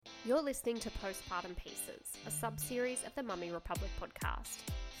You're listening to Postpartum Pieces, a sub-series of the Mummy Republic podcast,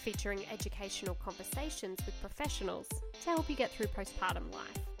 featuring educational conversations with professionals to help you get through postpartum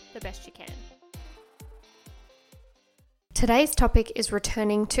life the best you can. Today's topic is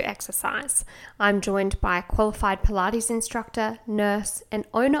returning to exercise. I'm joined by a qualified Pilates instructor, nurse, and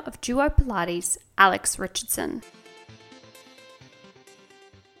owner of Duo Pilates, Alex Richardson.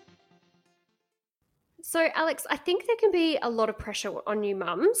 So, Alex, I think there can be a lot of pressure on new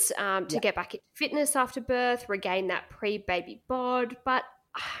mums to get back into fitness after birth, regain that pre-baby bod. But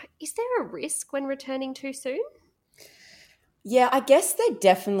is there a risk when returning too soon? Yeah, I guess there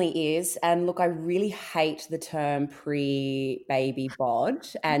definitely is. And look, I really hate the term pre-baby bod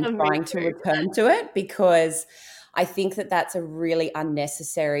and Me trying to too. return to it because I think that that's a really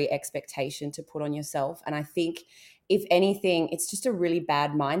unnecessary expectation to put on yourself. And I think if anything, it's just a really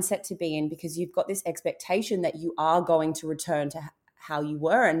bad mindset to be in because you've got this expectation that you are going to return to how you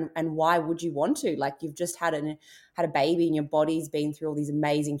were, and why would you want to? Like, you've just had a baby and your body's been through all these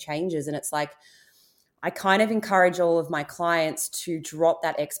amazing changes, and it's like, I kind of encourage all of my clients to drop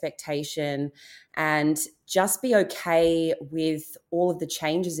that expectation and just be okay with all of the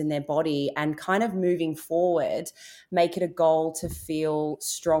changes in their body, and kind of moving forward, make it a goal to feel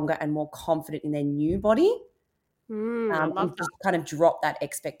stronger and more confident in their new body. I love And that. just kind of drop that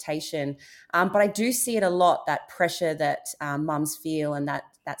expectation. But I do see it a lot, that pressure that mums feel, and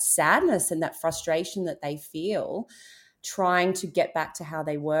that sadness and that frustration that they feel trying to get back to how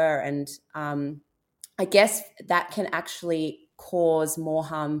they were. And I guess that can actually cause more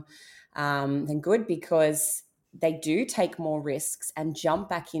harm than good, because they do take more risks and jump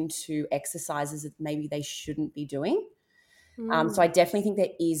back into exercises that maybe they shouldn't be doing. So I definitely think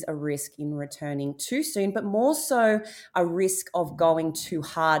there is a risk in returning too soon, but more so a risk of going too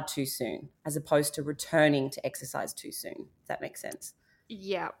hard too soon, as opposed to returning to exercise too soon, if that makes sense.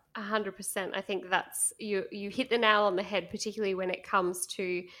 Yeah, 100%. I think that's you hit the nail on the head, particularly when it comes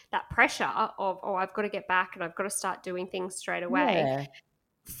to that pressure of, oh, I've got to get back and I've got to start doing things straight away. Yeah.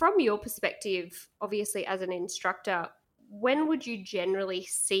 From your perspective, obviously as an instructor, when would you generally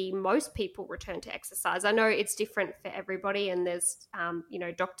see most people return to exercise? I know it's different for everybody, and there's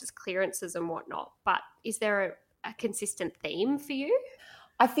doctors' clearances and whatnot, but is there a consistent theme for you?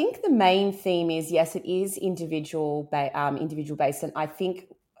 I think the main theme is, yes, it is individual based, and I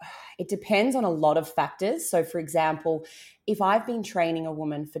think it depends on a lot of factors. So, for example, if I've been training a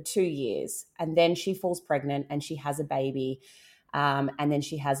woman for 2 years and then she falls pregnant and she has a baby, and then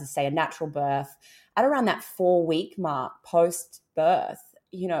she has, say, a natural birth, at around that 4-week mark post birth,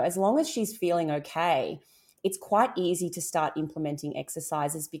 as long as she's feeling okay, it's quite easy to start implementing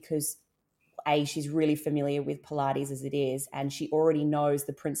exercises, because she's really familiar with Pilates as it is, and she already knows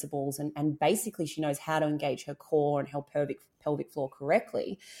the principles, and basically she knows how to engage her core and her pelvic floor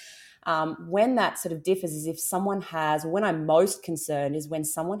correctly. When that sort of differs is when I'm most concerned is when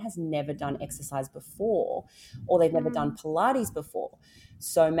someone has never done exercise before, or they've never done Pilates before.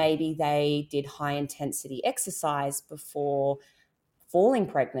 So maybe they did high intensity exercise before falling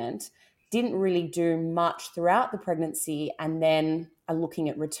pregnant, didn't really do much throughout the pregnancy, and then are looking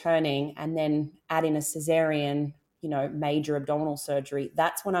at returning, and then add in a cesarean, major abdominal surgery.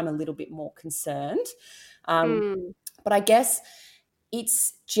 That's when I'm a little bit more concerned. But I guess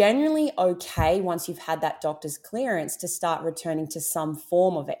it's generally okay once you've had that doctor's clearance to start returning to some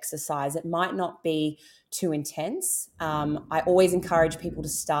form of exercise. It might not be too intense. I always encourage people to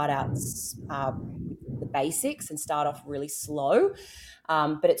start out the basics and start off really slow.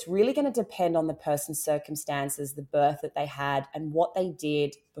 But it's really going to depend on the person's circumstances, the birth that they had, and what they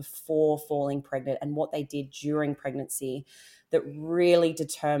did before falling pregnant and what they did during pregnancy, that really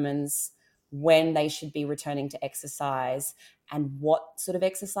determines when they should be returning to exercise and what sort of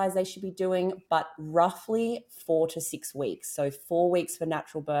exercise they should be doing. But roughly 4 to 6 weeks. So 4 weeks for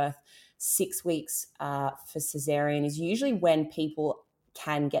natural birth, 6 weeks for cesarean is usually when people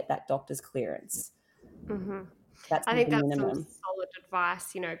can get that doctor's clearance. That's I think the that's some minimum. solid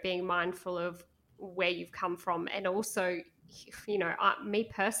advice, being mindful of where you've come from. And also, me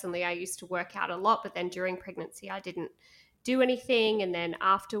personally, I used to work out a lot, but then during pregnancy, I didn't do anything. And then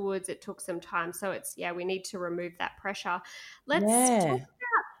afterwards, it took some time. So we need to remove that pressure. Let's talk Yeah. about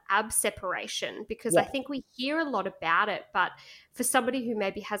ab separation, because I Yeah. think we hear a lot about it, but for somebody who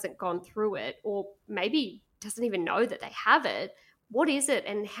maybe hasn't gone through it, or maybe doesn't even know that they have it, what is it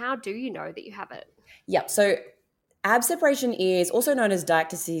and how do you know that you have it? Yeah. So Ab separation is also known as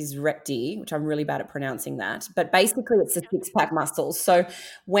diastasis recti, which I'm really bad at pronouncing that. But basically, it's the six-pack muscles. So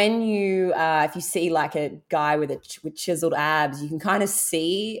when you, if you see like a guy with chiseled abs, you can kind of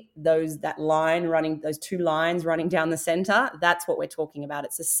see that line running, those two lines running down the center. That's what we're talking about.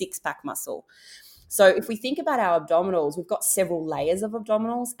 It's a six-pack muscle. So if we think about our abdominals, we've got several layers of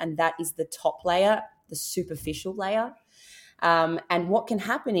abdominals, and that is the top layer, the superficial layer. And what can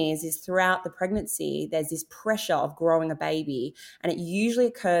happen is throughout the pregnancy, there's this pressure of growing a baby, and it usually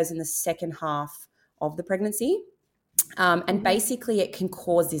occurs in the second half of the pregnancy. And basically, it can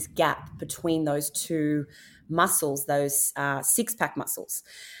cause this gap between those two muscles, those six-pack muscles.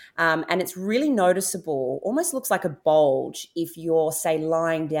 And it's really noticeable, almost looks like a bulge if you're, say,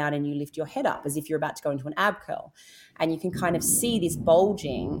 lying down and you lift your head up as if you're about to go into an ab curl. And you can kind of see this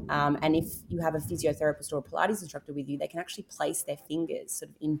bulging. And if you have a physiotherapist or a Pilates instructor with you, they can actually place their fingers sort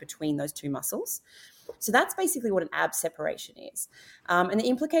of in between those two muscles. So that's basically what an ab separation is. And the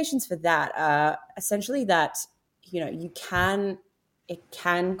implications for that are essentially that, it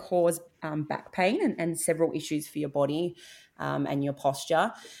can cause back pain and several issues for your body and your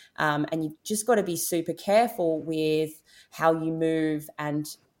posture. And you've just got to be super careful with how you move and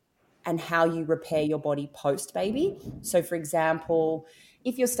how you repair your body post-baby. So, for example,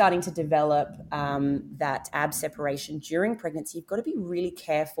 if you're starting to develop that ab separation during pregnancy, you've got to be really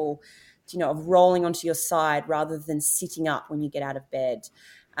careful, of rolling onto your side rather than sitting up when you get out of bed.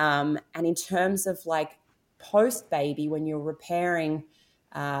 And in terms of like post-baby, when you're repairing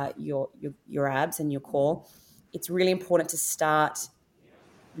your abs and your core, it's really important to start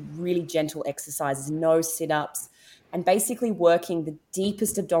with really gentle exercises, no sit-ups, and basically working the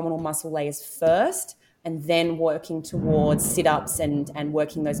deepest abdominal muscle layers first, and then working towards sit-ups and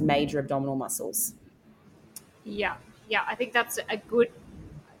working those major abdominal muscles. Yeah, I think that's a good,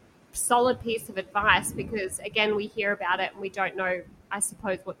 solid piece of advice, because, again, we hear about it and we don't know, I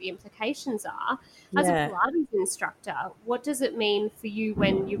suppose, what the implications are. As a Pilates instructor, what does it mean for you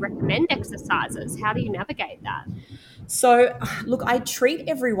when you recommend exercises? How do you navigate that? So, look, I treat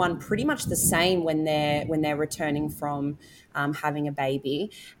everyone pretty much the same when they're returning from having a baby,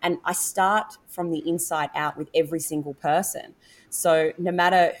 and I start from the inside out with every single person. So, no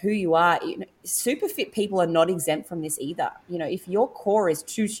matter who you are, super fit people are not exempt from this either. If your core is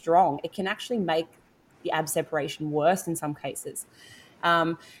too strong, it can actually make the ab separation worse in some cases.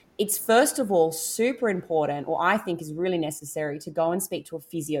 It's first of all super important, or I think is really necessary, to go and speak to a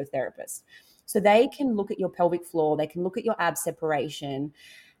physiotherapist. So they can look at your pelvic floor, they can look at your ab separation,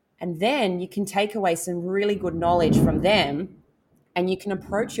 and then you can take away some really good knowledge from them, and you can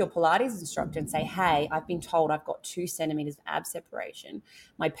approach your Pilates instructor and say, hey, I've been told I've got 2 centimeters of ab separation.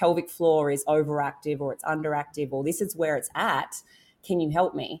 My pelvic floor is overactive or it's underactive, or this is where it's at. Can you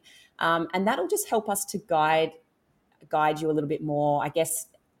help me? And that'll just help us to guide you a little bit more. I guess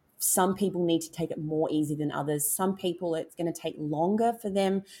some people need to take it more easy than others. Some people, it's going to take longer for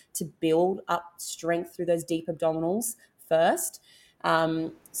them to build up strength through those deep abdominals first.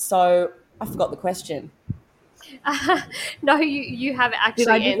 So I forgot the question. No, you have actually.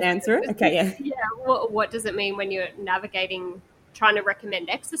 Did I just answer it? Okay, yeah. Yeah. What does it mean when you're navigating, trying to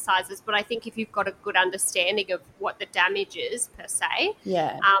recommend exercises? But I think if you've got a good understanding of what the damage is per se,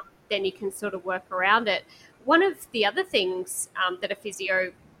 then you can sort of work around it. One of the other things that a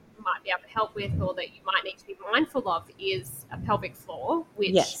physio might be able to help with, or that you might need to be mindful of, is a pelvic floor,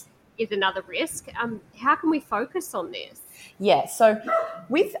 which is another risk. How can we focus on this? Yeah, so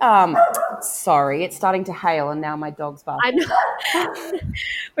with sorry, it's starting to hail and now my dog's barking. I know.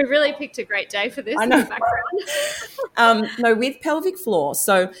 We really picked a great day for this in the background. No, with pelvic floor.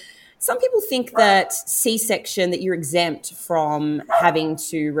 So some people think that C-section, that you're exempt from having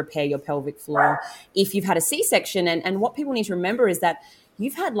to repair your pelvic floor if you've had a C-section. And what people need to remember is that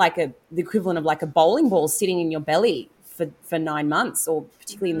you've had like the equivalent of like a bowling ball sitting in your belly for 9 months, or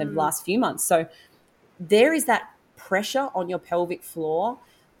particularly in the last few months. So there is that pressure on your pelvic floor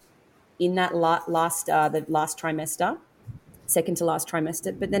in that the last trimester, second to last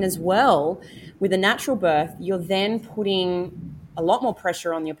trimester. But then as well, with a natural birth, you're then putting a lot more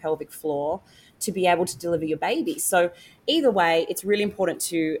pressure on your pelvic floor to be able to deliver your baby. So either way, it's really important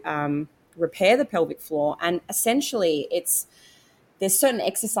to repair the pelvic floor. And essentially, there's certain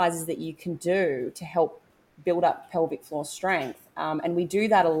exercises that you can do to help build up pelvic floor strength. And we do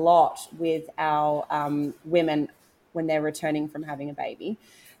that a lot with our women when they're returning from having a baby.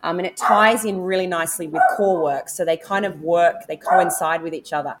 And it ties in really nicely with core work. So they kind of they coincide with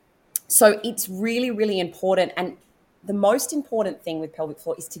each other. So it's really, really important. And the most important thing with pelvic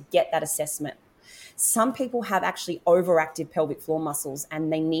floor is to get that assessment. Some people have actually overactive pelvic floor muscles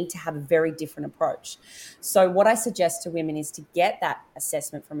and they need to have a very different approach. So what I suggest to women is to get that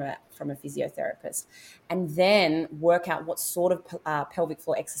assessment from a physiotherapist and then work out what sort of pelvic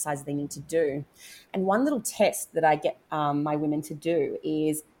floor exercise they need to do. And one little test that I get my women to do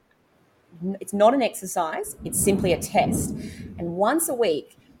is, it's not an exercise, it's simply a test. And once a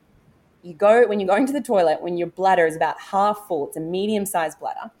week, when you're going to the toilet, when your bladder is about half full, it's a medium-sized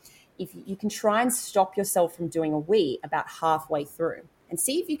bladder, if you can try and stop yourself from doing a wee about halfway through and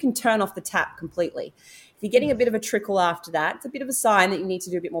see if you can turn off the tap completely. If you're getting a bit of a trickle after that, it's a bit of a sign that you need to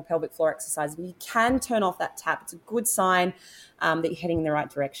do a bit more pelvic floor exercise. But you can turn off that tap. It's a good sign that you're heading in the right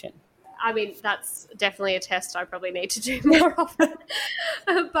direction. I mean, that's definitely a test I probably need to do more often.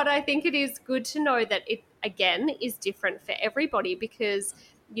 But I think it is good to know that it, again, is different for everybody because,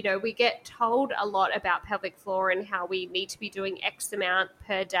 you know, we get told a lot about pelvic floor and how we need to be doing X amount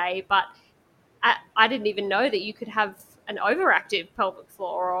per day. But I didn't even know that you could have an overactive pelvic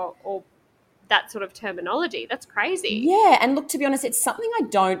floor or that sort of terminology. That's crazy. Yeah. And look, to be honest, it's something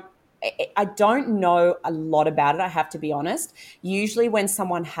I don't know a lot about it, I have to be honest. Usually when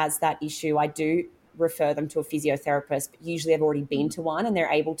someone has that issue, I do refer them to a physiotherapist, but usually they've already been to one and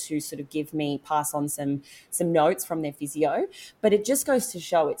they're able to sort of pass on some notes from their physio. But it just goes to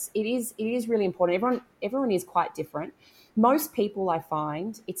show it is really important. Everyone is quite different. Most people, I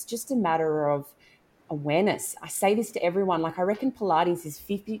find, it's just a matter of awareness. I say this to everyone, like I reckon Pilates is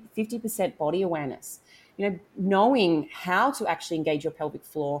 50% body awareness. You know, knowing how to actually engage your pelvic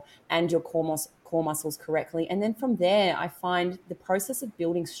floor and your core muscles correctly. And then from there, I find the process of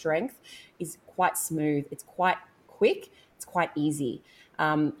building strength is quite smooth. It's quite quick. It's quite easy.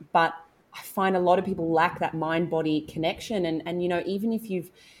 But I find a lot of people lack that mind-body connection. And you know, even if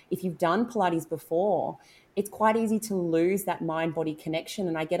you've done Pilates before, it's quite easy to lose that mind-body connection.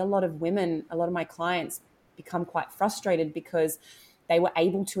 And I get a lot of my clients become quite frustrated because they were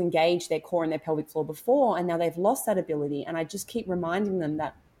able to engage their core and their pelvic floor before, and now they've lost that ability. And I just keep reminding them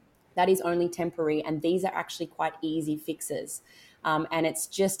that is only temporary, and these are actually quite easy fixes. And it's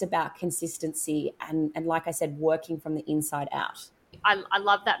just about consistency and like I said, working from the inside out. I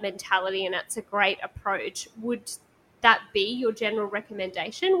love that mentality, and it's a great approach. Would that be your general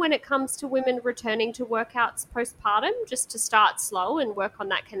recommendation when it comes to women returning to workouts postpartum, just to start slow and work on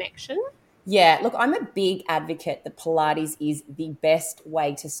that connection? Yeah, look, I'm a big advocate that Pilates is the best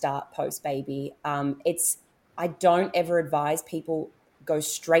way to start post-baby. I don't ever advise people go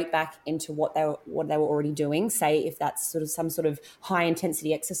straight back into what they were already doing. Say if that's sort of some sort of high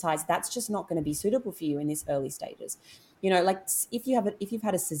intensity exercise, that's just not going to be suitable for you in this early stages. You know, like if you've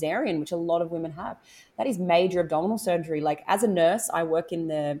had a cesarean, which a lot of women have, that is major abdominal surgery. Like as a nurse, I work in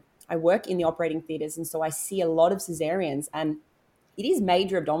the operating theaters, and so I see a lot of cesareans, and it is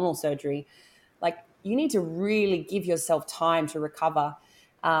major abdominal surgery. Like you need to really give yourself time to recover.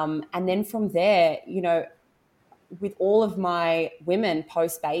 And then from there, you know, with all of my women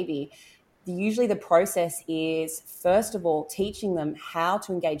post-baby, usually the process is, first of all, teaching them how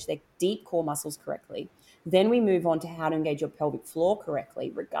to engage their deep core muscles correctly. Then we move on to how to engage your pelvic floor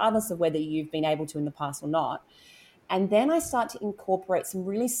correctly, regardless of whether you've been able to in the past or not. And then I start to incorporate some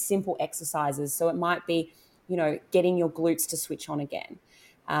really simple exercises. So it might be, you know, getting your glutes to switch on again.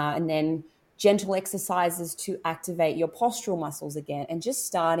 And then gentle exercises to activate your postural muscles again, and just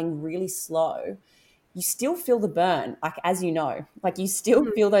starting really slow. You still feel the burn, like, as you know, like you still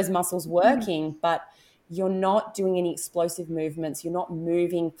feel those muscles working, but you're not doing any explosive movements. You're not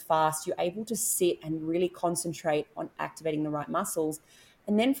moving fast. You're able to sit and really concentrate on activating the right muscles.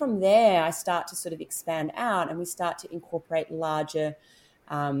 And then from there, I start to sort of expand out, and we start to incorporate larger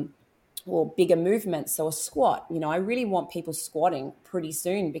or bigger movements. So a squat, you know, I really want people squatting pretty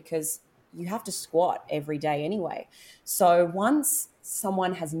soon because you have to squat every day anyway. So once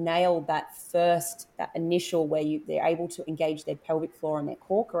someone has nailed that initial where they're able to engage their pelvic floor and their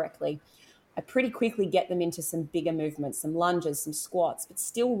core correctly, I pretty quickly get them into some bigger movements, some lunges, some squats, but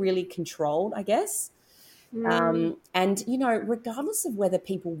still really controlled, I guess. And, you know, regardless of whether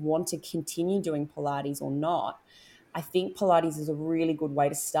people want to continue doing Pilates or not, I think Pilates is a really good way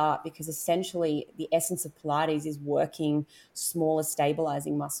to start, because essentially the essence of Pilates is working smaller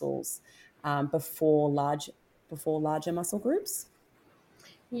stabilizing muscles before larger muscle groups.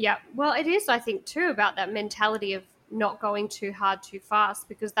 Yeah, well, it is, I think, too, about that mentality of not going too hard too fast,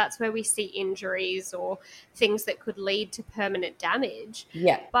 because that's where we see injuries or things that could lead to permanent damage.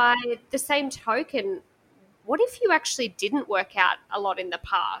 Yeah. By the same token, what if you actually didn't work out a lot in the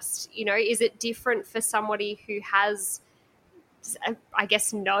past? You know, is it different for somebody who has, I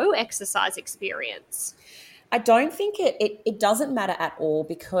guess, no exercise experience? I don't think it doesn't matter at all,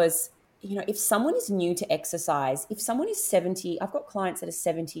 because if someone is new to exercise, if someone is 70, I've got clients that are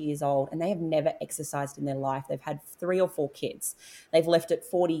 70 years old and they have never exercised in their life. They've had 3 or 4 kids. They've left it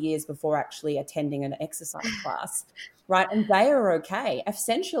 40 years before actually attending an exercise class, right? And they are okay.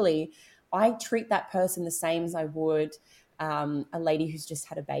 Essentially, I treat that person the same as I would a lady who's just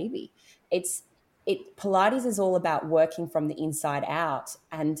had a baby. Pilates is all about working from the inside out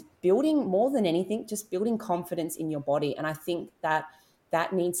and building, more than anything, just building confidence in your body. And I think that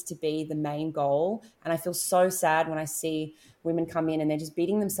needs to be the main goal. And I feel so sad when I see women come in and they're just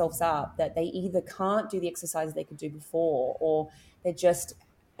beating themselves up that they either can't do the exercises they could do before, or they're just,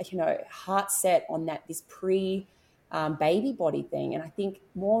 heart set on this baby body thing. And I think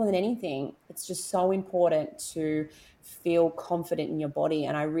more than anything, it's just so important to feel confident in your body.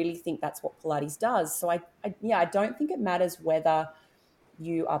 And I really think that's what Pilates does. So I don't think it matters whether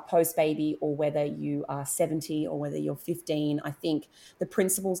you are post-baby or whether you are 70 or whether you're 15. I think the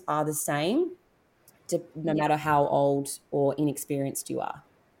principles are the same, no matter how old or inexperienced you are.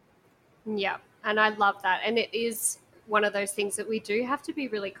 Yeah, and I love that. And it is one of those things that we do have to be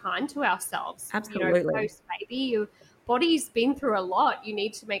really kind to ourselves. Absolutely. Post-baby, your body's been through a lot. You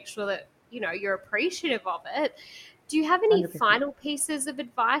need to make sure that, you're appreciative of it. Do you have any 100%. Final pieces of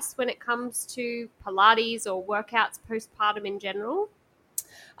advice when it comes to Pilates or workouts postpartum in general?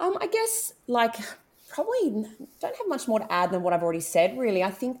 I guess probably don't have much more to add than what I've already said, really.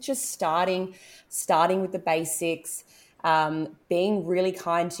 I think just starting with the basics, being really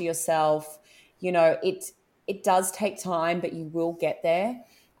kind to yourself. It does take time, but you will get there.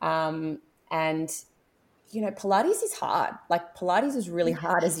 And Pilates is hard. Pilates is really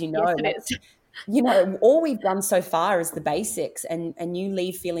hard, as you know. Yes, it is. All we've done so far is the basics, and you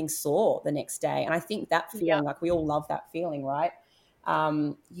leave feeling sore the next day. And I think that feeling, we all love that feeling, right?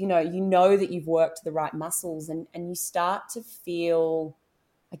 You know that you've worked the right muscles, and you start to feel,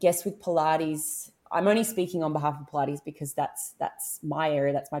 I guess with Pilates, I'm only speaking on behalf of Pilates because that's my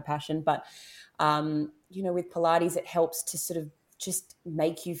area, that's my passion. But, with Pilates, it helps to sort of just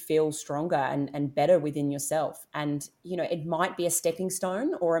make you feel stronger and better within yourself. And, it might be a stepping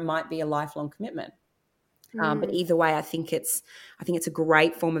stone or it might be a lifelong commitment. But either way, I think it's a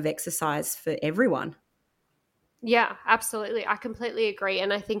great form of exercise for everyone. Yeah, absolutely. I completely agree.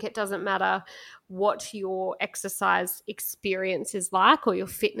 And I think it doesn't matter what your exercise experience is like or your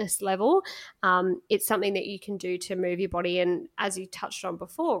fitness level. It's something that you can do to move your body and, as you touched on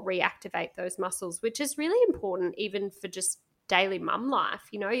before, reactivate those muscles, which is really important even for just daily mum life.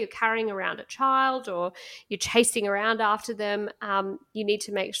 You're carrying around a child or you're chasing around after them. You need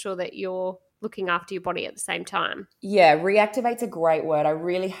to make sure that you're looking after your body at the same time. Yeah, reactivate's a great word. I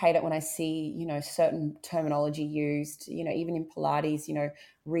really hate it when I see, certain terminology used, even in Pilates,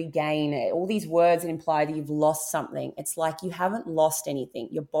 regain, all these words that imply that you've lost something. It's like you haven't lost anything.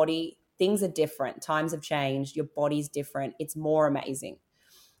 Your body, things are different. Times have changed. Your body's different. It's more amazing.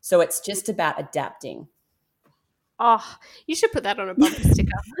 So it's just about adapting. Oh, you should put that on a bumper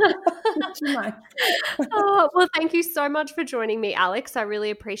sticker. Well, thank you so much for joining me, Alex. I really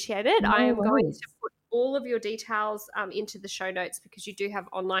appreciate it. I am going to put all of your details into the show notes because you do have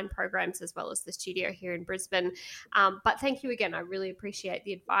online programs as well as the studio here in Brisbane. But thank you again. I really appreciate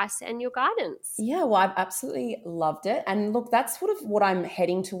the advice and your guidance. Yeah, well, I've absolutely loved it. And look, that's sort of what I'm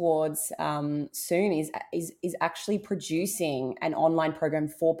heading towards soon is actually producing an online program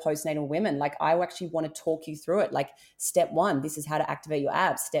for postnatal women. I actually want to talk you through it. Step 1, this is how to activate your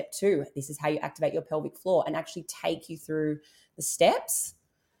abs. Step 2, this is how you activate your pelvic floor, and actually take you through the steps.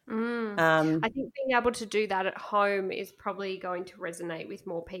 I think being able to do that at home is probably going to resonate with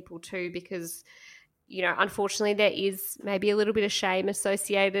more people too, because, unfortunately there is maybe a little bit of shame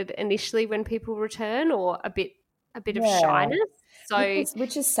associated initially when people return, or a bit of shyness. So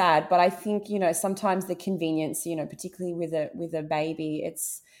which is sad, but I think, sometimes the convenience, particularly with a baby,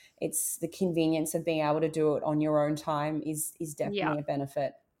 it's the convenience of being able to do it on your own time is definitely a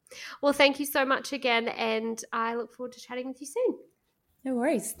benefit. Well, thank you so much again, and I look forward to chatting with you soon. No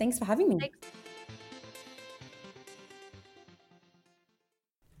worries. Thanks for having me. Thanks.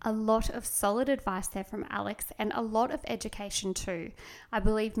 A lot of solid advice there from Alex, and a lot of education too. I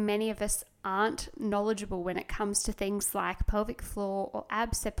believe many of us aren't knowledgeable when it comes to things like pelvic floor or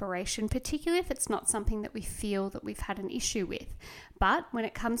ab separation, particularly if it's not something that we feel that we've had an issue with. But when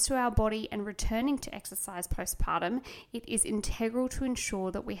it comes to our body and returning to exercise postpartum, it is integral to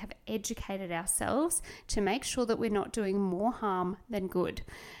ensure that we have educated ourselves to make sure that we're not doing more harm than good.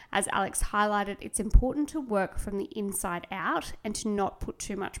 As Alex highlighted, it's important to work from the inside out and to not put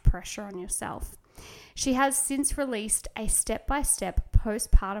too much pressure on yourself. She has since released a step-by-step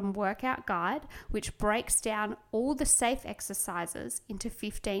postpartum workout guide, which breaks down all the safe exercises into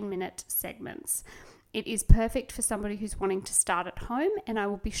 15-minute segments. It is perfect for somebody who's wanting to start at home, and I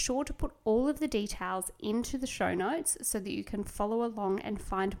will be sure to put all of the details into the show notes so that you can follow along and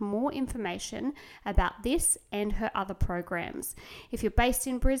find more information about this and her other programs. If you're based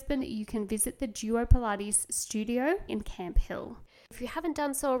in Brisbane, you can visit the Duo Pilates studio in Camp Hill. If you haven't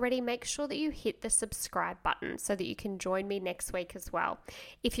done so already, make sure that you hit the subscribe button so that you can join me next week as well.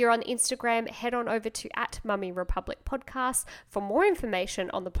 If you're on Instagram, head on over to @MummyRepublicPodcast for more information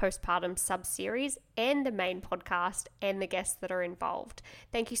on the postpartum sub-series and the main podcast and the guests that are involved.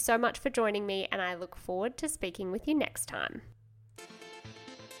 Thank you so much for joining me, and I look forward to speaking with you next time.